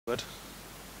it.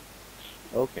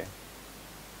 Okay.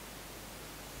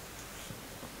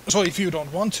 So if you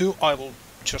don't want to, I will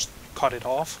just cut it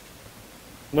off.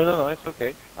 No, no, no, it's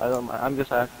okay. I'm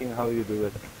just asking how you do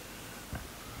it.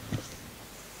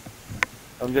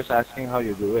 I'm just asking how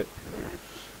you do it.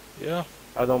 Yeah.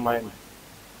 I don't mind.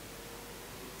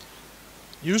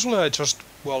 Usually I just,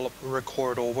 well,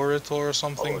 record over it or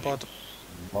something, Holy but...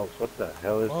 smokes, what the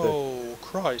hell is this? Oh,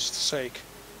 Christ's sake.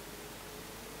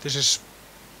 This is...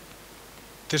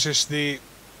 This is the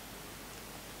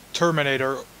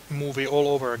Terminator movie all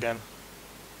over again.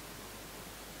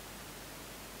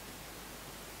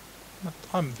 But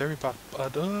I'm very bad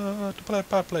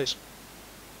place.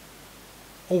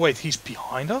 Oh wait, he's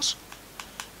behind us?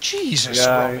 Jesus,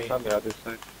 Yeah, Rummy. it's on the other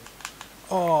side.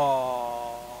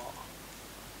 Oh.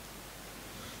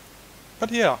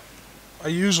 But yeah, I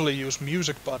usually use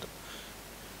music, but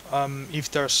if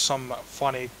there's some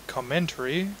funny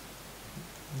commentary,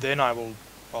 then I'll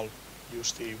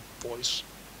use the voice.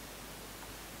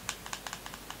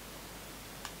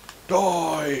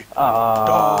 Die! Ah,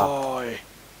 Die!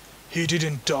 He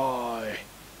didn't die!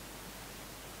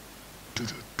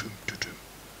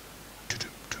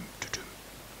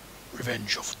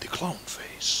 Revenge of the clown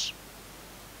face.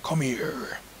 Come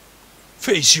here.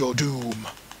 Face your doom.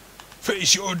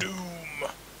 Face your doom.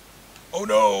 Oh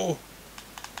no!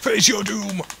 Face your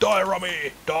doom! Die,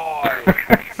 Rummy! Die!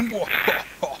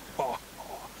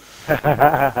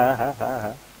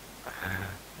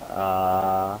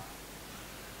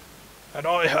 And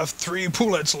I have 3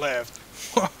 bullets left.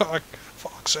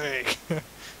 Fuck's sake.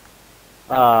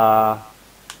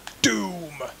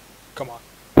 Doom! Come on.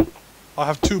 I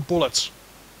have 2 bullets.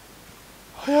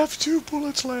 I have 2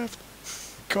 bullets left.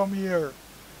 Come here.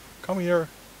 Come here.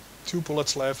 2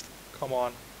 bullets left. Come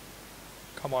on.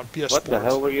 Come on, be a what sport. the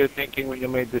hell were you thinking when you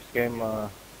made this game,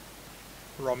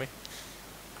 Rummy.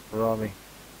 Romy?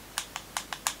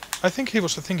 I think he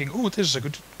was thinking, oh, this is a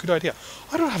good idea.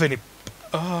 I don't have any...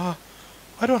 I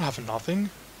don't have nothing.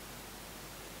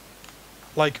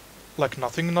 Like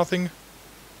nothing.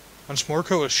 And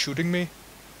Smorko is shooting me.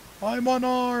 I'm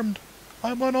unarmed.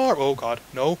 I'm unarmed. Oh god,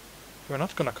 no. You're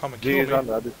not gonna come and G kill is me. on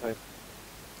the other side.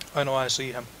 I know, I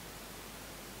see him.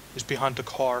 He's behind the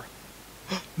car.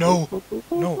 No!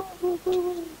 No.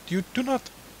 You do not...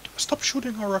 Stop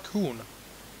shooting our raccoon.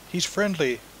 He's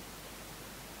friendly.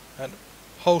 And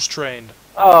house trained.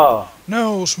 Oh!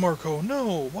 No, Smorko,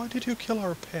 no! Why did you kill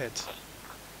our pet?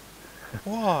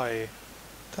 Why?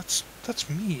 That's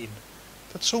mean.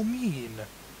 That's so mean.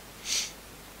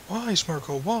 Why,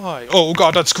 Smurko, why? Oh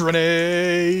god, that's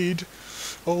grenade!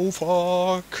 Oh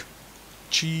fuck.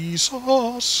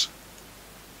 Jesus.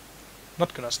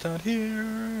 Not gonna stand here.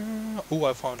 Oh,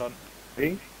 I found one.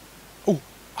 See? Oh,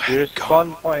 I Your had a gun.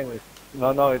 spawn point is...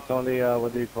 No, no, it's only,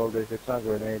 what do you call this? It's not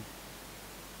grenade.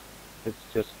 It's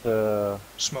just,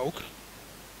 Smoke.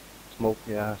 smoke,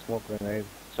 yeah, smoke grenade.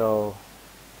 So,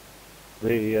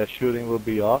 the shooting will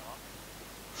be off.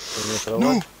 When you throw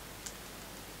No! it.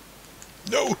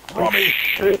 No! Rummy!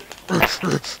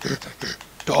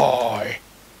 Die!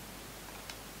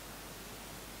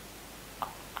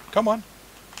 Come on.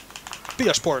 Be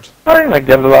a sport. I like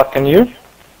them a lot, can you?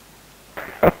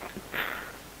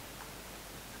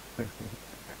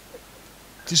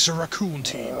 This is a raccoon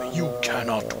team. You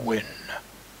cannot win.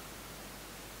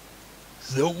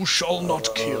 Thou shall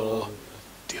not kill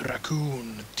the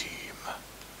raccoon team.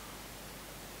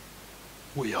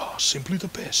 We are simply the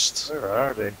best. Where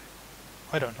are they?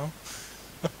 I don't know.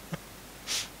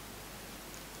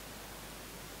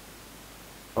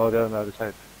 Oh, they're on the other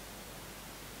side.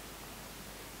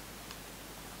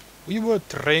 We were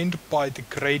trained by the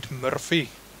great Murphy.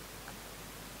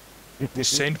 The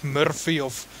Saint Murphy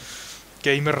of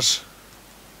gamers.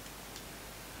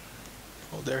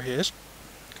 Oh, there he is.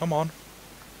 Come on.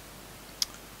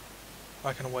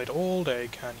 I can wait all day,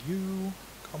 can you?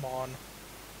 Come on.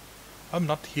 I'm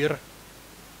not here.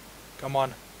 Come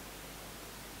on.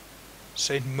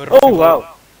 Saint Murphy. Oh,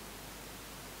 wow!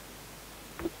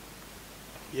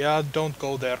 Yeah, don't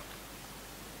go there.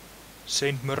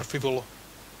 Saint Murphy will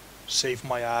save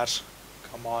my ass.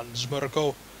 Come on,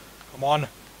 Smurko. Come on.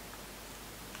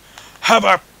 Have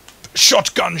a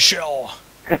shotgun shell!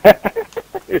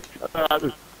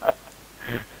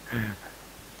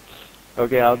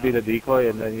 Okay, I'll be the decoy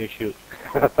and then you shoot.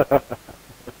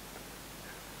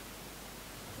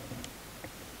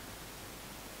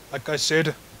 Like I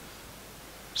said,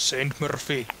 Saint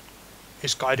Murphy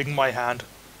is guiding my hand.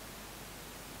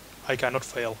 I cannot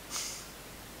fail.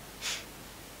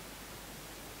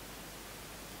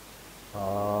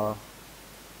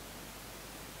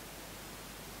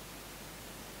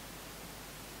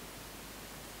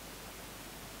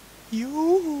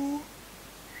 You.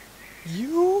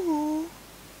 You.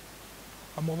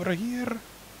 I'm over here.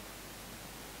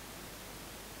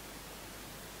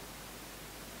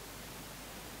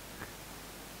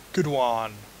 Good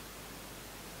one.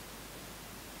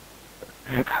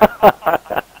 I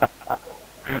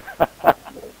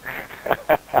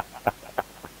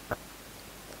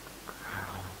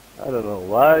don't know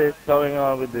what is going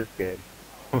on with this game.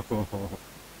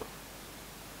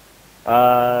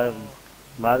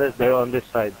 Matters, they're on this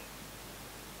side.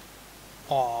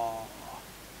 Aww.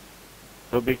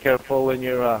 So be careful when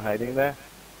you're hiding there.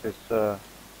 It's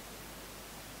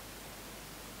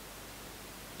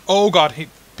Oh god, he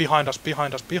behind us,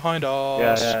 behind us, behind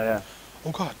us. yeah.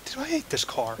 Oh god, did I hate this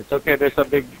car? It's okay. There's a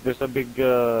big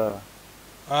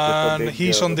And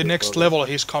he's on what the do you next call it? level,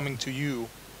 he's coming to you.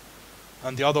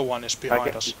 And the other one is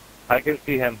behind us. I can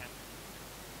see him.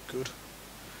 Good.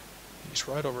 He's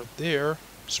right over there.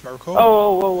 Smirko.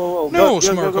 Oh, whoa. No, Go,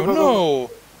 Smirko, go. no!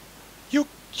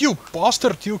 You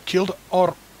bastard, you killed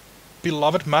our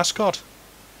beloved mascot.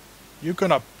 You're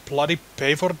gonna bloody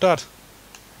pay for that.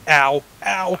 Ow,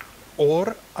 ow.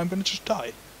 Or I'm gonna just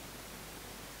die.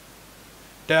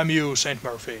 Damn you, St.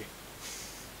 Murphy.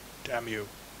 Damn you.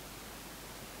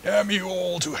 Damn you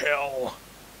all to hell.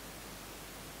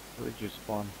 Where'd you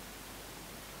spawn?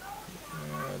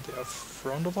 They are in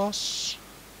front of us.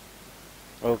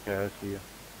 Okay, I see you.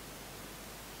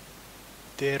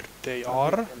 There they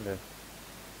are. In there.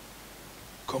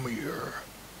 Come here.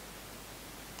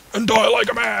 And die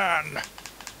like a man!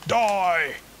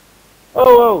 Die!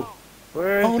 Oh!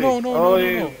 Where is Oh, he? no, no, oh, no,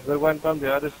 no, no. They went on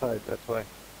the other side, that's why.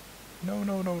 No,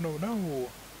 no, no, no, no.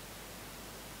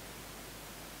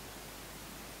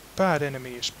 Bad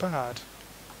enemies, bad.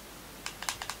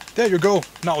 There you go.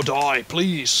 Now die,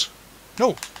 please.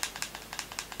 No.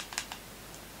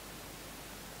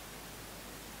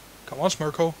 Come on,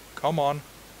 Smirko. Come on.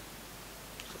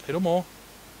 A little more.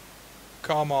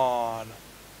 Come on.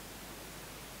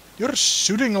 You're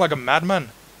shooting like a madman.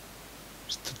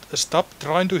 Stop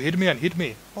trying to hit me and hit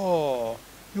me. Oh,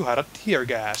 you had a tear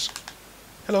gas.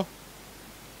 Hello.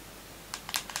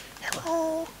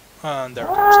 Hello. And there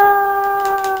goes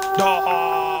the...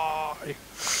 Die!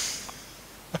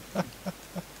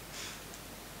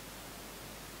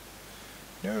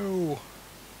 No.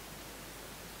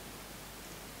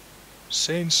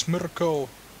 Saint Smirko.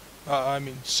 I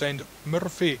mean Saint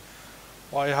Murphy.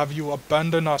 Why have you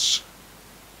abandoned us?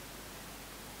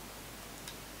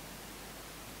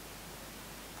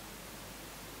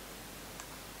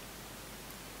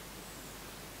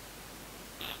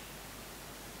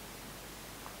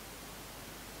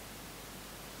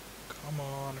 Come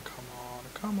on, come on,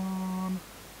 come on.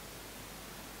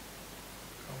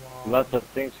 Come on. Lots of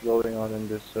things going on in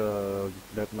this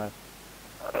that map.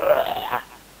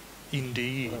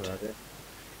 Indeed. Alrighty.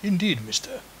 Indeed,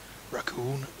 Mr.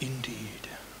 Raccoon, indeed.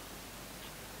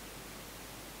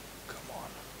 Come on.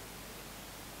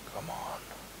 Come on.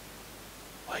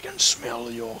 I can smell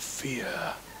your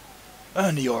fear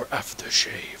and your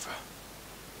aftershave.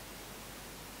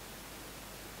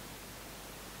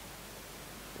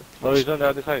 Oh, he's on the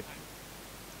other side.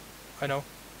 I know.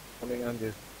 Coming on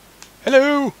you.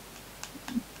 Hello!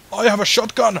 I have a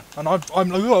shotgun and I'm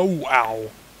like, oh, ow.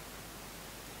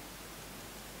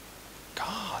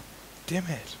 God damn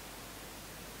it.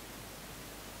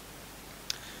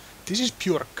 This is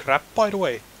pure crap, by the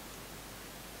way.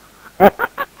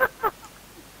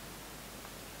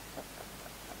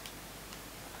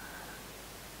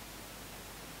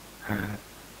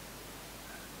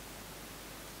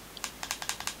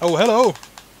 Oh, hello!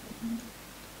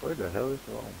 Where the hell is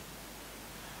wrong?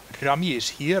 Rami is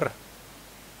here.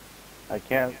 I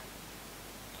can't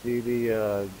see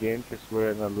the game because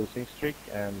we're in a losing streak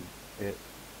and it.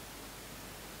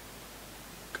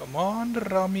 Come on,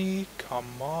 Rami,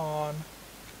 come on.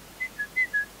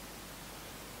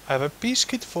 I have a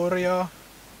biscuit for ya.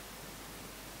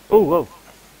 Oh, whoa!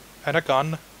 And a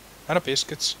gun. And a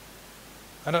biscuits.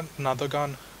 And another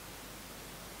gun.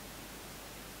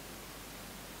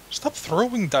 Stop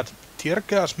throwing that tear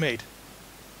gas, mate.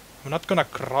 I'm not gonna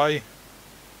cry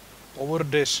over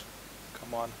this.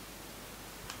 Come on.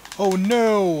 Oh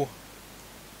no!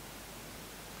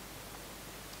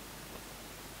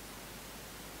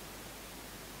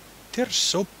 There's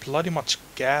so bloody much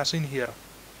gas in here.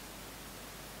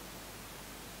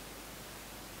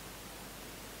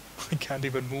 I can't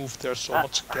even move, there's so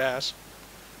much gas.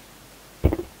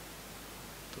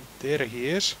 There he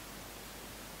is.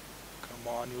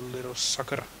 Come on, you little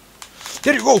sucker.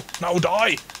 There you go! Now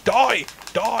die! Die!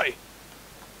 Die!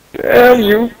 Damn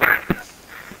you!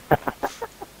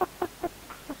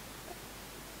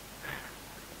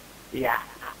 Yeah.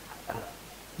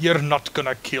 You're not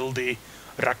gonna kill the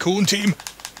Raccoon team.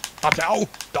 Not now.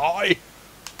 Die.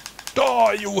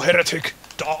 Die, you heretic.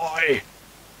 Die.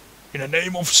 In the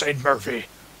name of Saint Murphy.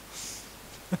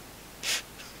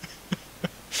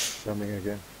 Coming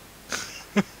again.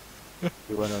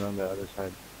 We went on the other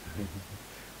side.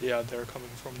 Yeah, they're coming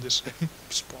from this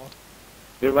spot.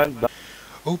 They went back.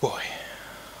 Oh boy.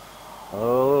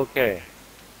 Okay.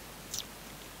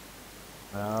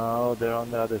 Now they're on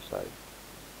the other side.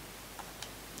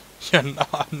 Yeah, no,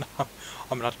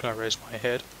 I'm not gonna raise my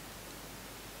head.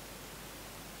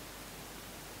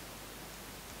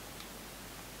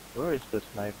 Where is the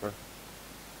sniper?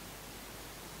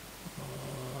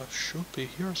 Should be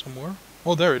here somewhere.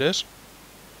 Oh, there it is.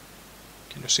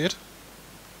 Can you see it?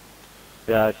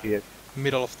 Yeah, I see it.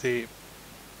 Middle of the...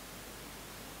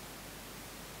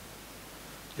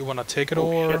 You wanna take it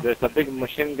Oh or... shit, there's a big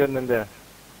machine gun in there.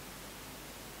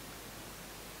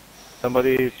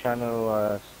 Somebody is trying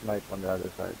to snipe on the other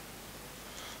side.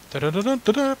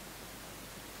 Da-da-da-da-da-da.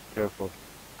 Careful.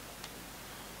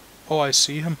 Oh, I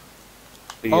see him.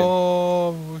 See him.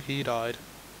 Oh, he died.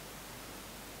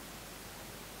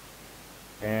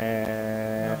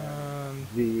 And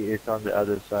he is on the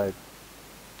other side.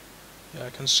 Yeah, I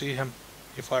can see him.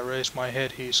 If I raise my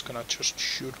head, he's gonna just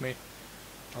shoot me.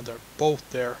 Now they're both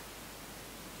there.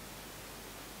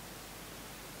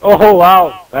 Oh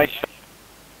wow! Nice shot.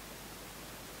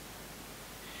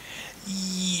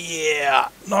 Yeah,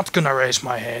 not gonna raise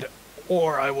my head,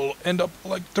 or I will end up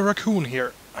like the raccoon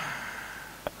here.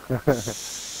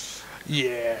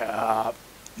 Yeah,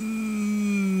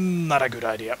 not a good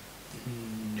idea.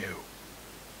 No,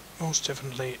 most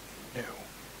definitely no.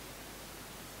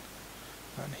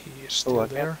 And he is still Oh,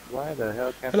 there. why the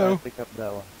hell can't Hello. I pick up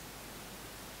that one?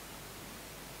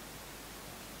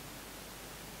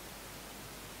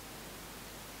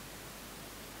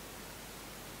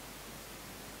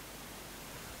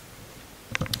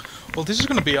 Well, this is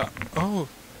gonna be a... Oh,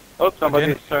 Oh, somebody's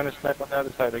again. trying to snipe on the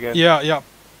other side again. Yeah, yeah.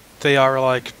 They are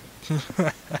like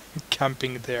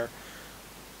camping there.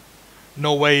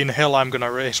 No way in hell I'm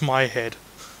gonna raise my head.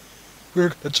 We're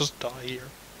gonna just die here.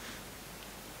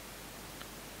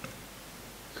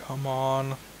 Come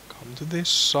on, come to this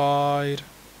side.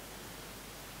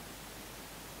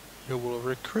 You will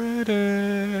regret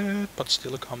it, but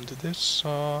still come to this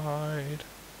side.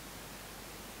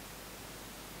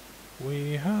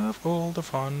 We have all the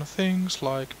fun things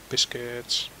like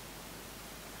biscuits.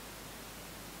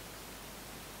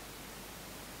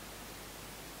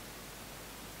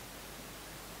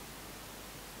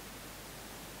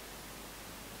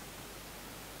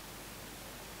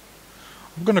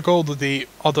 I'm gonna go to the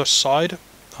other side.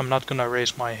 I'm not gonna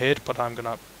raise my head, but I'm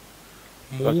gonna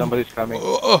move. Oh, somebody's coming.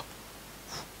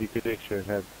 You could raise your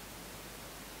head.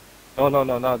 No, no,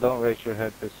 no, no, don't raise your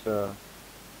head.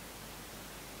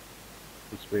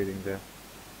 It's waiting there.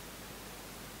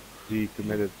 He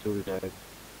committed suicide.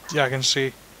 Yeah, I can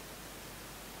see.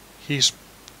 He's...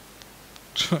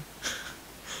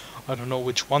 I don't know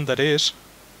which one that is.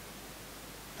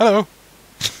 Hello!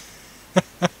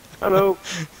 Hello!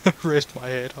 Raised my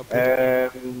head up here.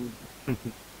 And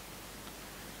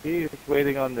he is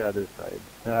waiting on the other side.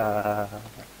 Oh,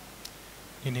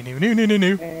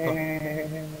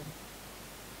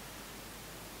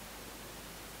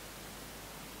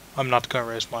 I'm not gonna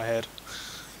raise my head.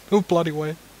 No bloody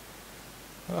way.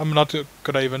 I'm not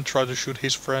gonna even try to shoot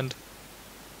his friend.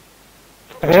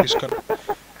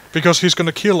 Because he's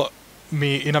gonna kill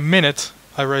me in a minute.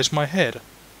 I raise my head.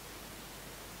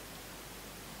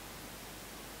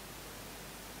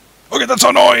 Okay, that's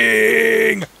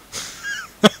annoying!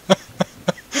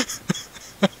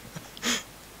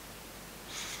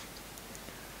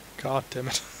 God damn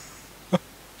it.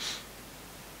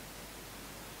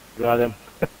 Got him.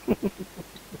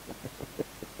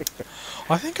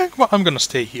 I think I'm gonna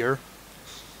stay here.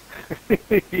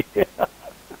 Yeah.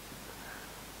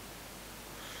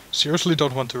 Seriously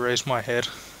don't want to raise my head.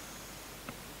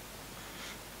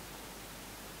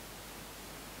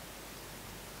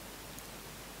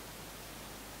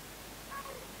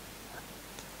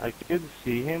 I could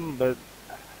see him, but...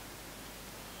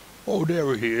 Oh,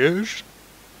 there he is.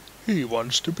 He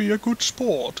wants to be a good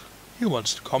sport. He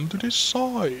wants to come to this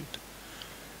side.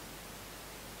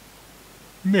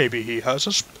 Maybe he has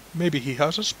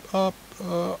a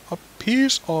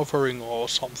peace offering or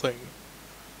something.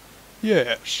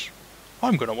 Yes,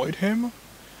 I'm gonna wait him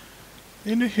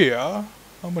in here,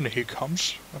 and when he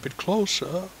comes a bit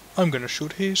closer, I'm gonna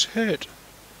shoot his head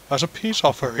as a peace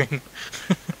offering.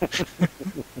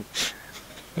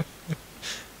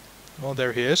 Oh,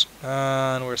 there he is.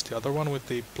 And where's the other one with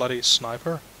the bloody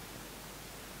sniper?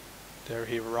 There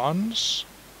he runs.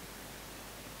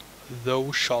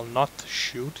 Thou shall not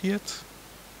shoot yet.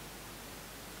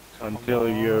 Until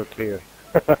you're clear.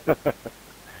 Come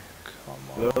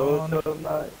Those on. will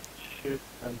not shoot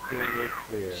until you're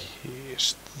clear.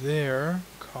 He's there.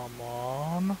 Come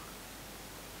on.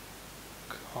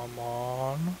 Come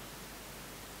on.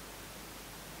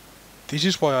 This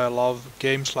is why I love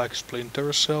games like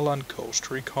Splinter Cell and Ghost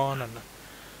Recon, and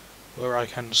where I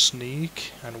can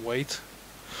sneak and wait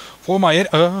for my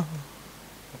okay,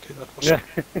 that was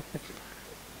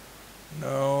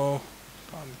no.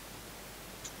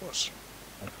 Was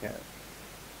Okay.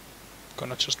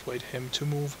 gonna just wait him to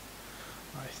move.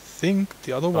 I think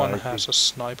the other one has a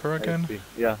sniper again.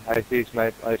 Yeah, I see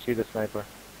snipe. I see the sniper.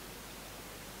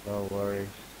 No worries.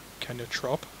 Can you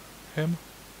drop him?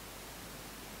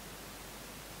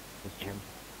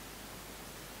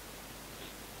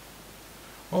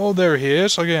 Oh, there he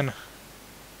is again.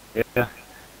 Yeah.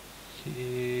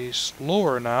 He's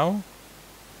lower now,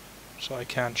 so I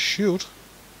can't shoot.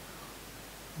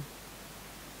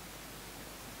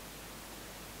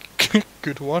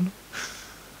 Good one.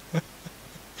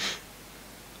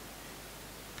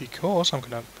 Because I'm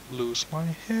gonna lose my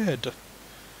head.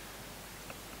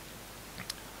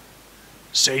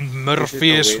 Saint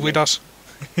Murphy is with us.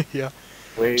 Yeah.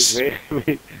 Wait.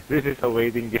 This is a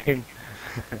waiting game.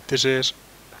 This is.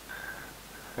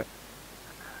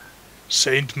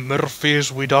 Saint Murphy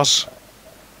is with us.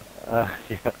 Yeah.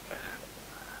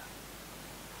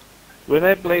 When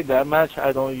I play that match,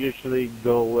 I don't usually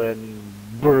go and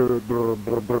brr.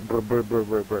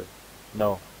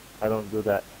 No, I don't do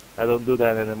that. I don't do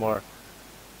that anymore.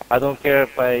 I don't care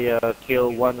if I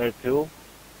kill one or two.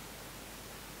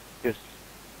 Because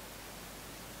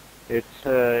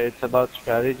it's about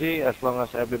strategy. As long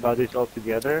as everybody's all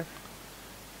together.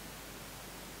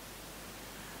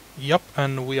 Yep,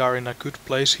 and we are in a good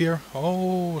place here.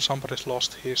 Oh, somebody's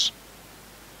lost his.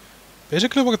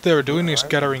 Basically what they're doing is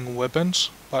gathering weapons,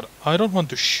 but I don't want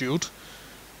to shoot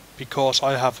because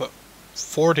I have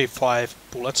 45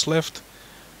 bullets left,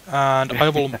 and I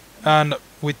will and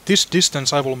with this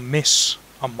distance I will miss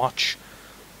a much.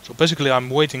 So basically I'm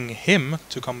waiting him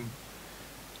to come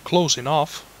close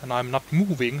enough, and I'm not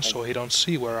moving so he don't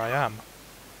see where I am.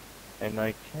 And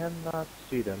I cannot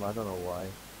see them. I don't know why.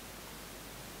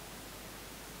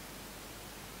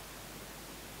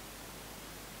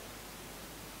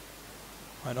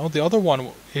 I know the other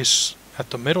one is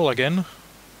at the middle again.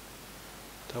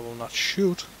 I will not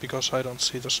shoot because I don't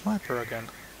see the sniper again.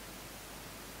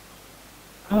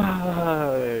 Yeah.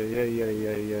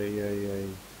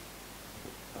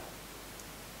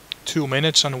 2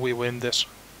 minutes and we win this.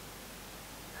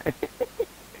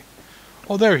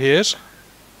 Oh, there he is.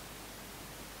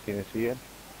 Can you see it?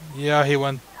 Yeah, he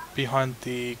went behind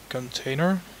the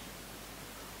container.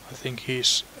 I think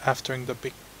he's after the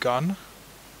big gun.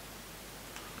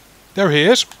 There he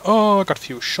is. Oh, I got a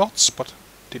few shots, but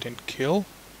didn't kill.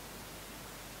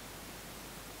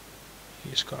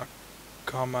 He's gonna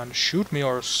come and shoot me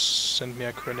or send me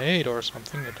a grenade or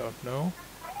something, I don't know.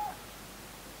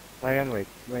 Ryan, wait,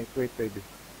 baby.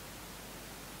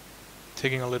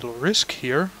 Taking a little risk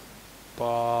here,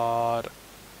 but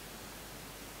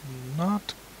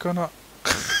not gonna...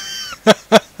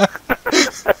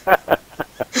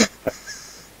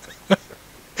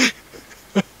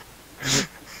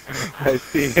 I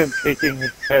see him taking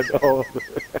his head over.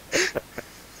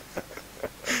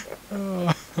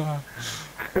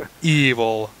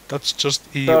 Evil. That's just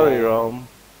evil. Sorry, Rome.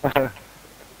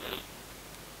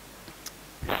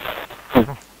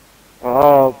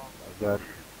 Oh, my God.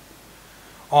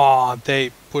 Ah,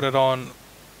 they put it on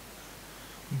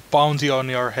bounty on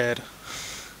your head.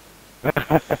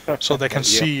 So they can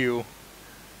Yeah. see you.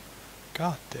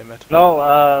 God damn it.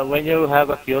 No, when you have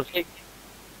a kill streak,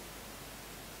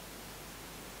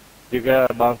 you got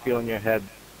a bounty on your head.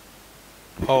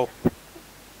 Oh.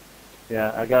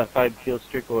 Yeah, I got 5 kill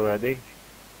streak already.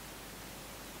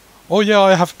 Oh yeah,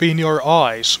 I have been your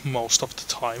eyes most of the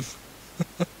time.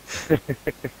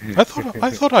 I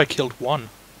thought I killed one.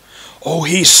 Oh,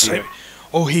 he's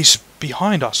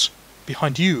behind us,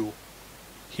 behind you.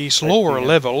 He's lower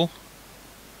level.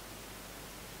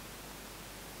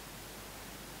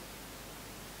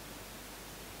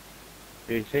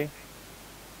 Do you see?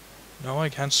 No, I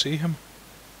can't see him.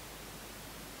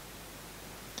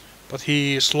 But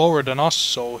he's lower than us,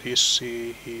 so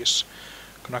he's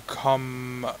gonna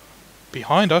come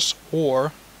behind us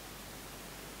or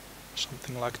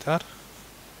something like that.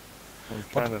 I'm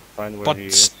trying to find where he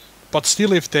is. But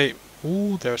still, if they...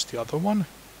 Ooh, there's the other one.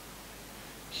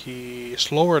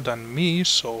 He's lower than me,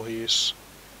 so he's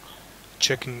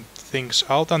checking things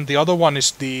out, and the other one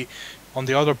is on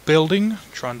the other building,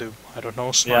 trying to, I don't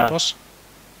know, snipe Yeah. us.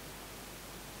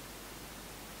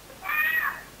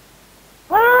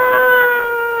 Run!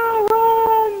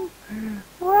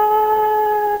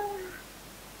 Run!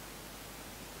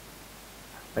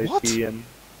 I What? see him.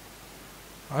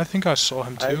 I think I saw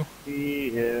him too. I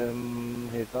see him.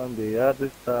 He's on the other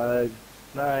side,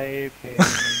 sniping.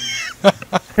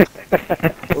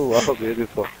 Oh, wow,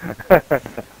 beautiful.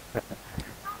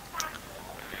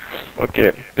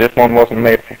 Okay, this one wasn't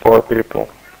made for 4 people.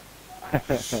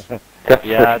 That's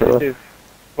Yeah, for sure. this is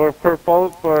for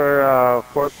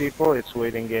 4 people. It's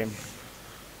waiting game.